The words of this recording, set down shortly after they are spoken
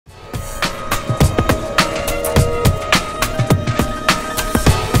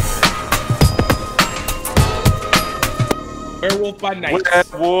Werewolf by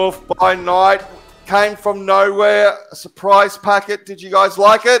Night. Werewolf by Night came from nowhere. A surprise packet. Did you guys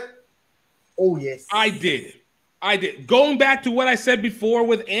like it? Oh, yes. I did. Going back to what I said before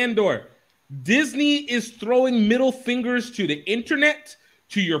with Andor, Disney is throwing middle fingers to the internet,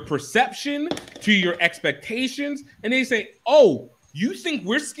 to your perception, to your expectations, and they say, oh, you think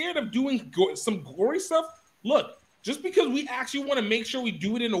we're scared of doing some gory stuff? Look, just because we actually want to make sure we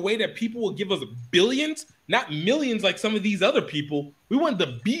do it in a way that people will give us billions, not millions like some of these other people. We want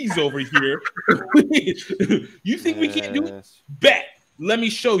the bees over here. You think we can't do it? Bet. Let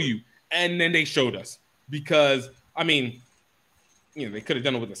me show you. And then they showed us. Because, I mean, you know, they could have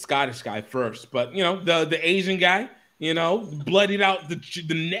done it with the Scottish guy first. But, you know, the Asian guy, you know, bloodied out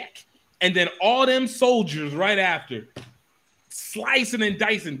the neck. And then all them soldiers right after, slicing and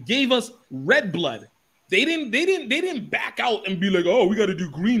dicing, gave us red blood. They didn't back out and be like, oh, we got to do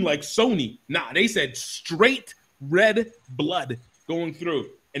green like Sony. Nah, they said straight red blood going through.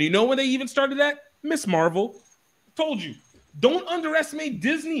 And you know when they even started that? Miss Marvel. Told you. Don't underestimate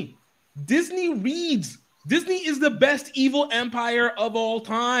Disney. Disney reads. Disney is the best evil empire of all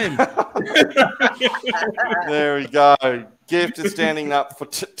time. There we go. Gift is standing up for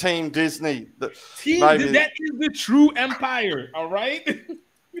Team Disney. That is the true empire, all right?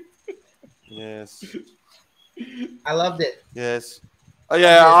 Yes. I loved it. Yes. Oh,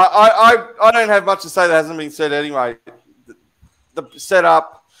 yeah, I don't have much to say that hasn't been said anyway. The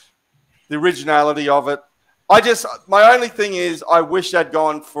setup, the originality of it. My only thing is I wish I'd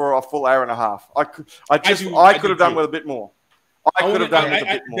gone for a full hour and a half. I could have done with a bit more. I could have done with a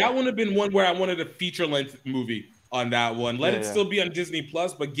bit more. That would have been one where I wanted a feature-length movie on that one. Let it still be on Disney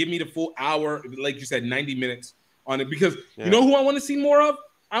Plus, but give me the full hour, like you said, 90 minutes on it. Because you know who I want to see more of?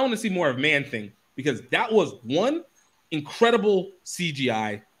 I want to see more of Man-Thing. Because that was, one, incredible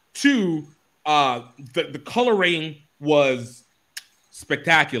CGI. Two, the coloring was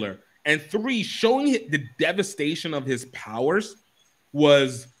spectacular. And three, showing the devastation of his powers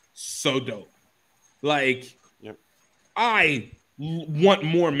was so dope. Like, I want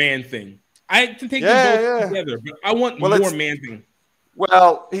more Man-Thing. I can take them both together, but I want more Man-Thing.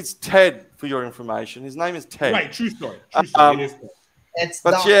 Well, he's Ted, for your information. His name is Ted. Right, true story. True story.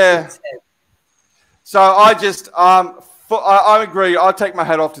 So I just, I agree. I take my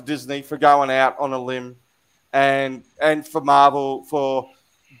hat off to Disney for going out on a limb, and for Marvel for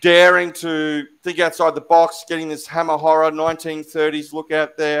daring to think outside the box, getting this Hammer horror 1930s look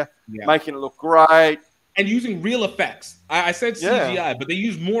out there, making it look great. And using real effects. I said CGI, but they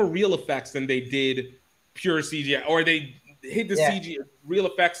used more real effects than they did pure CGI. Or they hit the CGI, real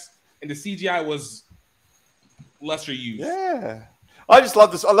effects, and the CGI was lesser used. Yeah. I just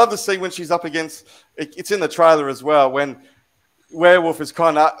love this. I love the scene when she's up against, it's in the trailer as well, when Werewolf is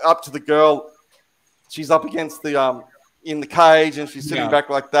kind of up to the girl. She's up against the, in the cage, and she's sitting back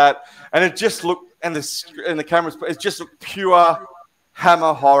like that. And it just looked, and the cameras, it just looked pure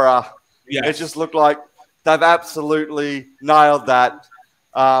Hammer horror. Yeah. It just looked like they've absolutely nailed that.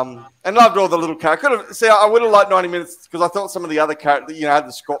 And loved all the little characters. I would have liked 90 minutes because I thought some of the other characters, you know, had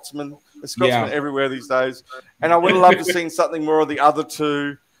the Scotsman everywhere these days. And I would have loved to have seen something more of the other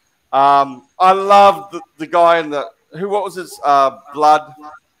two. I loved the guy in the, what was his,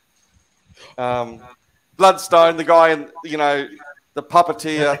 Bloodstone, the guy in, you know, the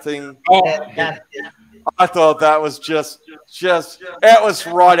puppeteer thing. I thought that was just it was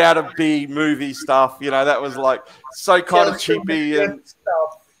right out of B movie stuff. You know, that was like so kind of cheapy and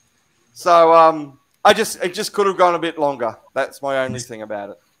so it just could have gone a bit longer. That's my only thing about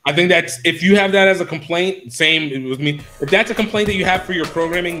it. I think that's, if you have that as a complaint, same with me. If that's a complaint that you have for your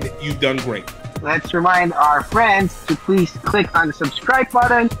programming, you've done great. Let's remind our friends to please click on the subscribe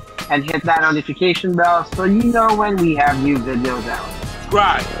button and hit that notification bell so you know when we have new videos out.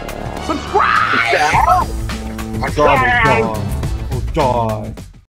 Subscribe! Subscribe! Subscribe! Oh, God.